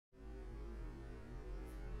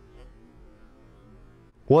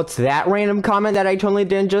What's that random comment that I totally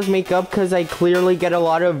didn't just make up because I clearly get a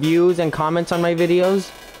lot of views and comments on my videos?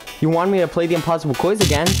 You want me to play the impossible quiz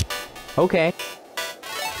again? Okay.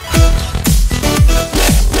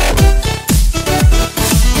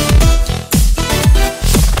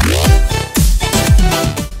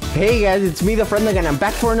 Hey guys, it's me, the friend again. I'm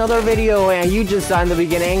back for another video, and you just saw in the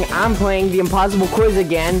beginning, I'm playing the impossible quiz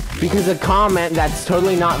again because a comment that's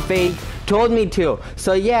totally not fake told me to.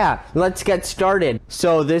 So yeah, let's get started.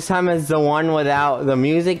 So this time is the one without the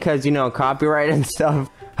music because, you know, copyright and stuff.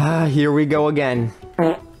 Here we go again.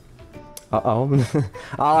 Uh-oh. The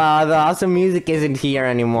awesome music isn't here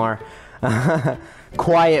anymore.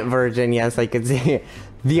 Quiet version, yes, I could see.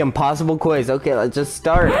 The impossible quiz. Okay, let's just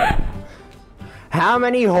start. How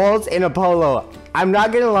many holes in a polo? I'm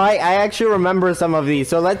not gonna lie, I actually remember some of these.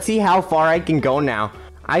 So let's see how far I can go now.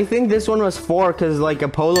 I think this one was 4 because like a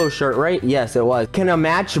polo shirt, right? Yes, it was. Can a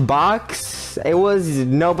match box? It was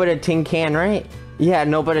no but a tin can, right? Yeah,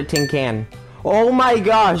 no but a tin can. Oh my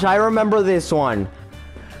gosh, I remember this one.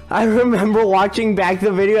 I remember watching back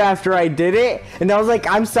the video after I did it, and I was like,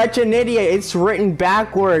 I'm such an idiot. It's written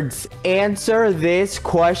backwards. Answer this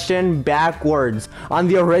question backwards. On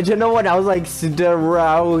the original one, I was like,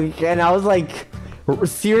 and I was like,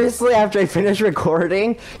 seriously, after I finished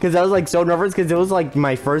recording, because I was like so nervous because it was like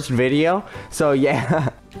my first video. So yeah,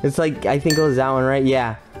 it's like, I think it was that one, right?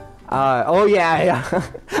 Yeah. Oh yeah.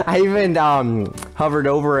 I even hovered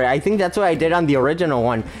over it. I think that's what I did on the original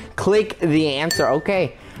one. Click the answer.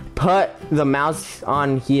 Okay. Put the mouse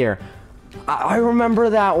on here. I remember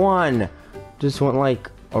that one. Just went like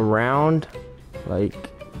around like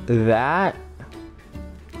that.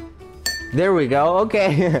 There we go.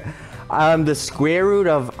 Okay. The square root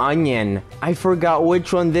of onion. I forgot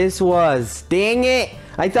which one this was. Dang it.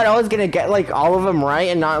 I thought I was gonna get like all of them right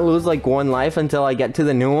and not lose like one life until I get to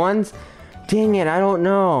the new ones. Dang it, I don't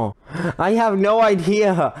know. I have no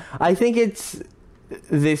idea. I think it's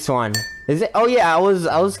this one. Is it? Oh yeah, I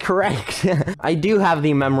was correct. I do have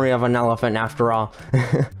the memory of an elephant after all.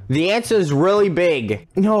 The answer is really big.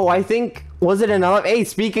 No, I think, was it an elephant? Hey,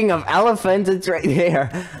 speaking of elephants, it's right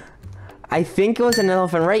there. I think it was an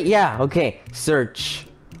elephant, right? Yeah, okay. Search.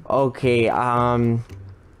 Okay,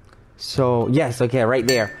 so, yes, okay, right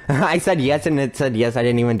there. I said yes and it said yes. I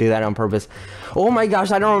didn't even do that on purpose. Oh my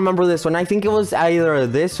gosh, I don't remember this one. I think it was either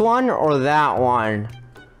this one or that one.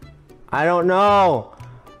 I don't know.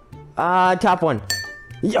 Top one.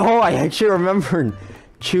 Oh, I actually remembered.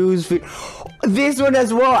 Choose food. This one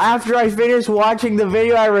as well. After I finished watching the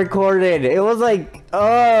video I recorded, it was like,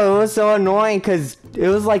 oh, it was so annoying because it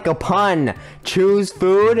was like a pun. Choose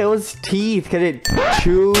food. It was teeth. Could it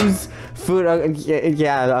choose food?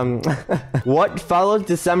 Yeah. What follows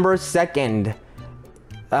December 2nd?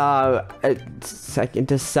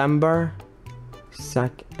 December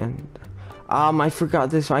 2nd. I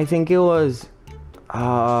forgot this one. I think it was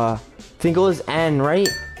N, right?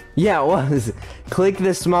 Yeah, it was. Click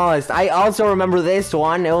the smallest. I also remember this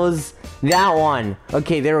one. It was that one.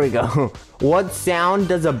 Okay, there we go. What sound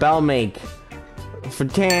does a bell make?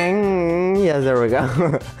 Tang. Yeah, there we go.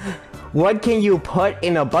 What can you put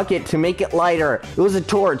in a bucket to make it lighter? It was a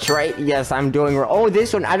torch, right? Yes, I'm doing right. Oh,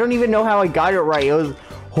 this one. I don't even know how I got it right. It was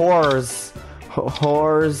horse.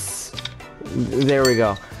 Horse. There we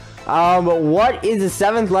go. What is the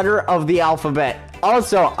 7th letter of the alphabet?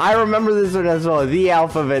 Also, I remember this one as well. The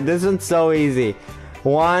alphabet. This one's so easy.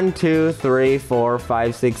 1, 2, 3, 4,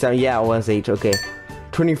 5, 6, 7. Yeah, it was H. Okay.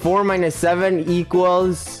 24 minus 7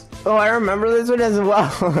 equals... Oh, I remember this one as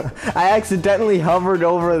well. I accidentally hovered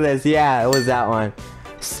over this. Yeah, it was that one.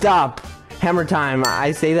 Stop. Hammer time.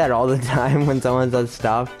 I say that all the time when someone says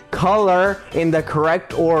stop. Color in the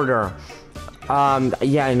correct order.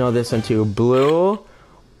 Yeah, I know this one too. Blue,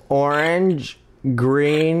 orange,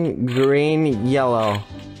 green, yellow.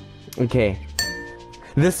 Okay.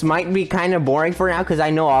 This might be kind of boring for now because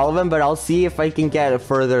I know all of them, but I'll see if I can get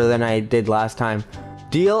further than I did last time.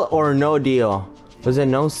 Deal or no deal? Was it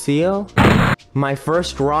no seal? My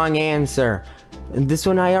first wrong answer. This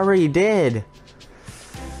one I already did.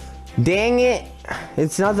 Dang it.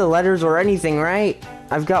 It's not the letters or anything, right?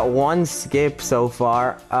 I've got one skip so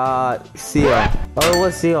far. Seal. Oh, it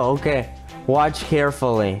was seal. Okay. Watch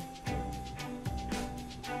carefully.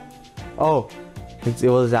 Oh, it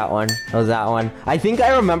was that one. It was that one. I think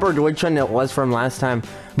I remembered which one it was from last time.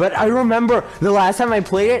 But I remember the last time I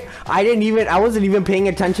played it, I wasn't even paying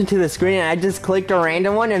attention to the screen, and I just clicked a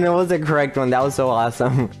random one and it was the correct one. That was so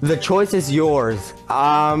awesome. The choice is yours.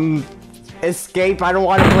 Escape. I don't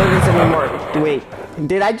want to play this anymore. Wait,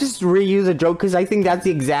 did I just reuse a joke? Because I think that's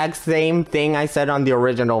the exact same thing I said on the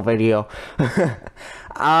original video.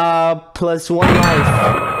 Plus 1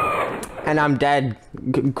 life. And I'm dead.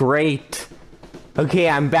 Great. Okay,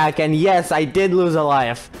 I'm back, and yes, I did lose a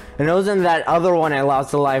life. And it wasn't that other one I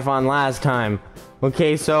lost a life on last time.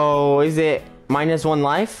 Okay, so is it -1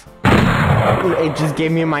 life? It just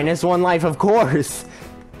gave me -1 life, of course.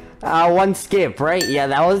 1 skip, right? Yeah,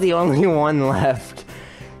 that was the only one left.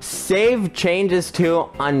 Save changes to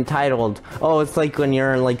untitled. Oh, it's like when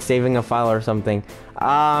you're like saving a file or something.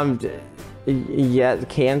 Yeah,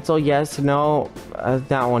 cancel, yes, no,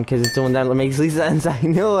 that one, because it's the one that makes sense. I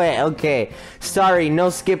knew it. Okay, sorry, no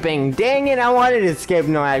skipping. Dang it, I wanted to skip.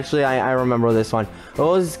 No, actually, I remember this one. It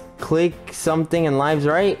was click something in lives,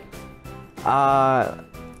 right?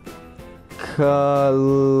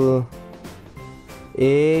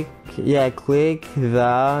 Yeah, click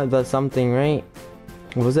the something, right?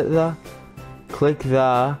 Was it the? Click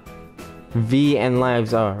the V and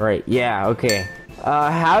lives. Oh, right. Yeah, okay.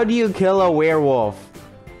 How do you kill a werewolf?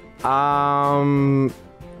 Was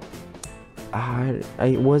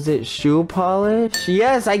it shoe polish?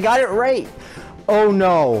 Yes, I got it right. Oh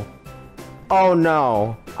no. Oh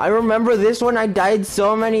no. I remember this one. I died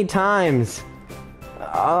so many times.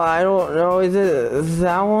 I don't know. Is it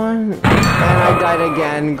that one? And I died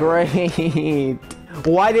again. Great.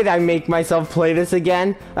 Why did I make myself play this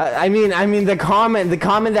again? I mean the comment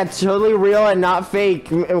that's totally real and not fake.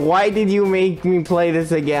 Why did you make me play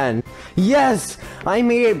this again? Yes, I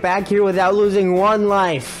made it back here without losing 1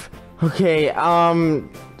 life. Okay,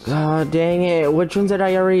 dang it. Which ones did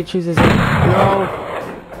I already choose? No,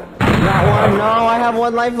 not one. No, I have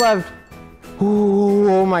 1 life left. Ooh,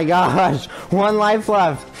 oh my gosh, 1 life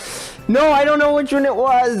left. No, I don't know which one it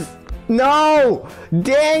was. No,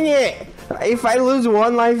 dang it. If I lose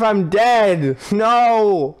 1 life, I'm dead.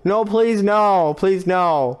 No. No, please, no. Please,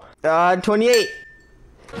 no. 28.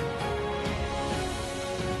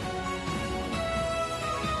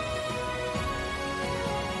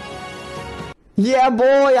 Yeah,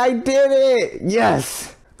 boy, I did it.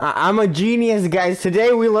 Yes. I'm a genius, guys.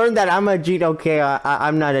 Today we learned that I'm a genius. Okay,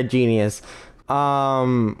 I'm not a genius.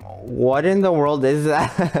 What in the world is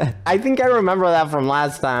that? I think I remember that from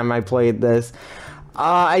last time I played this.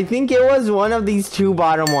 I think it was one of these 2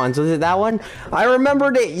 bottom ones. Was it that one? I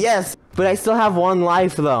remembered it, yes. But I still have 1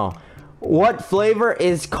 life, though. What flavor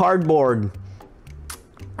is cardboard?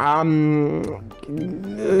 No.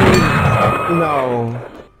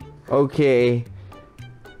 Okay.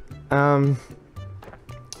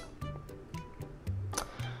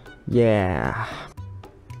 Yeah.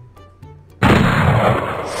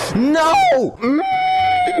 No!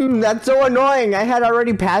 That's so annoying. I had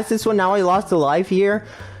already passed this one. Now I lost a life here.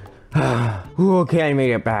 Ooh, okay, I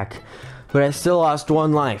made it back. But I still lost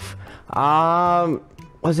 1 life.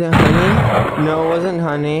 Was it honey? No, it wasn't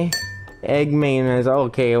honey. Egg mayonnaise.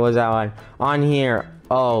 Okay, it was that one. On here.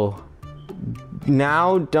 Oh.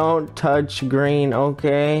 Now don't touch green.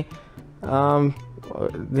 Okay.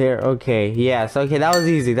 There. Okay. Yes. Okay, that was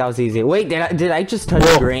easy. That was easy. Wait, did I just touch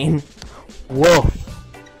green? Whoa.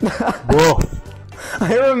 Whoa.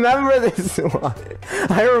 I remember this one.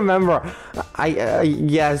 I remember.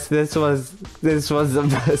 Yes, this was the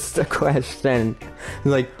best question.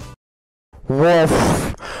 Like, woof,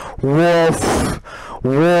 woof,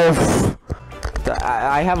 woof.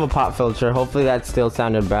 I have a pop filter. Hopefully that still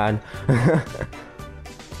sounded bad.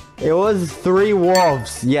 It was 3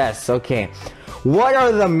 wolves. Yes. Okay. What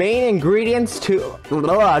are the main ingredients to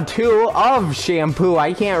of shampoo?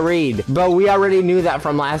 I can't read, but we already knew that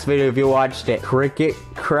from last video if you watched it. Cricket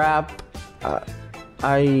crap.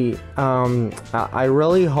 I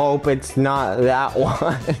really hope it's not that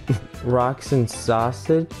one. Rocks and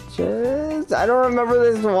sausages? I don't remember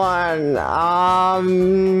this one.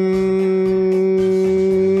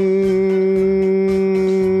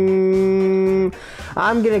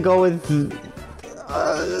 I'm gonna go with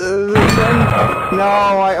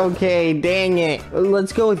okay, dang it.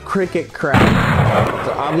 Let's go with cricket crap.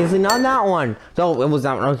 So obviously not that one. So it was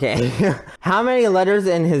that one, okay. How many letters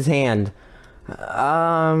in his hand?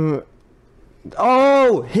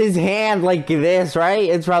 Oh, his hand like this, right?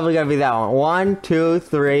 It's probably gonna be that one. 1, 2,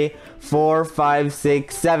 3, 4, 5,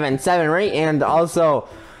 6, 7. 7, right? And also,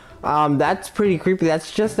 that's pretty creepy.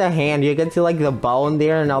 That's just a hand. You can see like the bone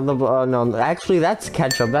there and all the no, actually that's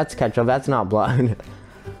ketchup. That's ketchup. That's not blood.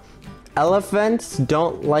 Elephants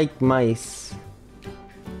don't like mice.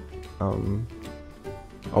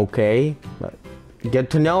 Okay. Good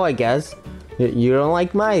to know, I guess. You don't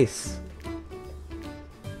like mice.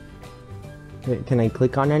 Can I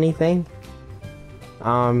click on anything?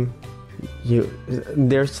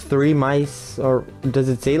 There's 3 mice, or does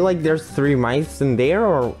it say like there's 3 mice in there,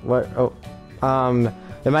 or what? Oh,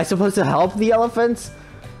 am I supposed to help the elephants?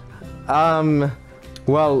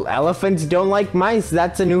 Well, elephants don't like mice.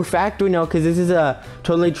 That's a new fact we know, because this is a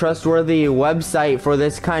totally trustworthy website for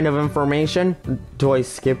this kind of information. Do I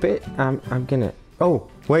skip it? I'm gonna... Oh,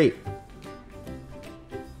 wait.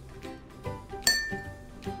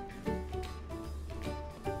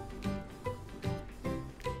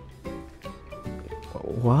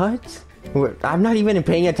 What? I'm not even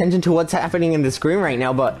paying attention to what's happening in the screen right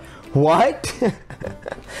now, but what?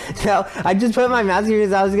 No, I just put my mouse here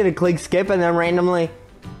because I was gonna click skip and then randomly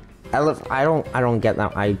I don't get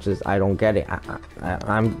that. I don't get it.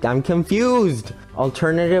 I'm confused.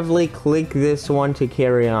 Alternatively, click this one to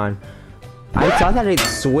carry on. I saw that it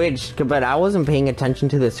switched, but I wasn't paying attention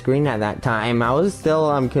to the screen at that time. I was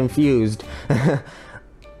still confused.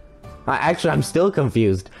 Actually, I'm still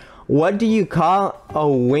confused. What do you call a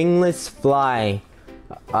wingless fly?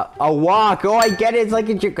 A walk. Oh, I get it. It's like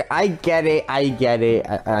a... I get it. I get it.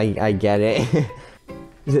 I get it.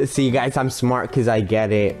 See, guys, I'm smart because I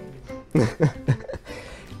get it.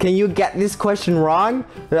 Can you get this question wrong?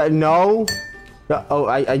 No. Oh,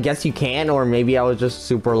 I guess you can, or maybe I was just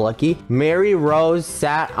super lucky. Mary Rose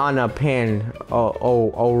sat on a pin.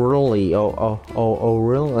 Oh, really? Oh,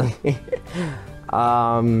 really?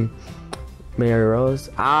 Mary Rose.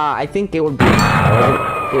 I think it would be.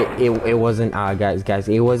 It wasn't. Guys,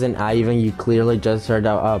 it wasn't. Even you clearly just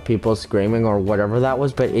heard people screaming or whatever that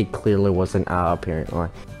was, but it clearly wasn't. Apparently.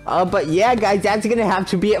 But yeah, guys, that's gonna have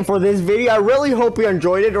to be it for this video. I really hope you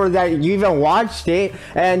enjoyed it, or that you even watched it.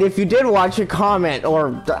 And if you did watch it, comment,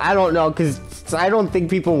 or I don't know, because I don't think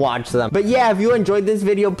people watch them. But yeah, if you enjoyed this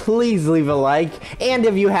video, please leave a like. And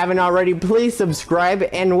if you haven't already, please subscribe.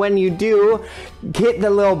 And when you do, hit the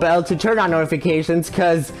little bell to turn on notifications,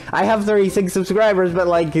 because I have 36 subscribers, but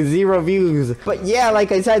like 0 views. But yeah,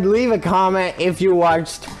 like I said, leave a comment if you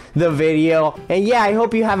watched the video. And yeah, I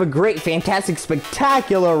hope you have a great, fantastic,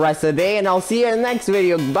 spectacular rest of the day, and I'll see you in the next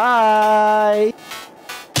video. Bye!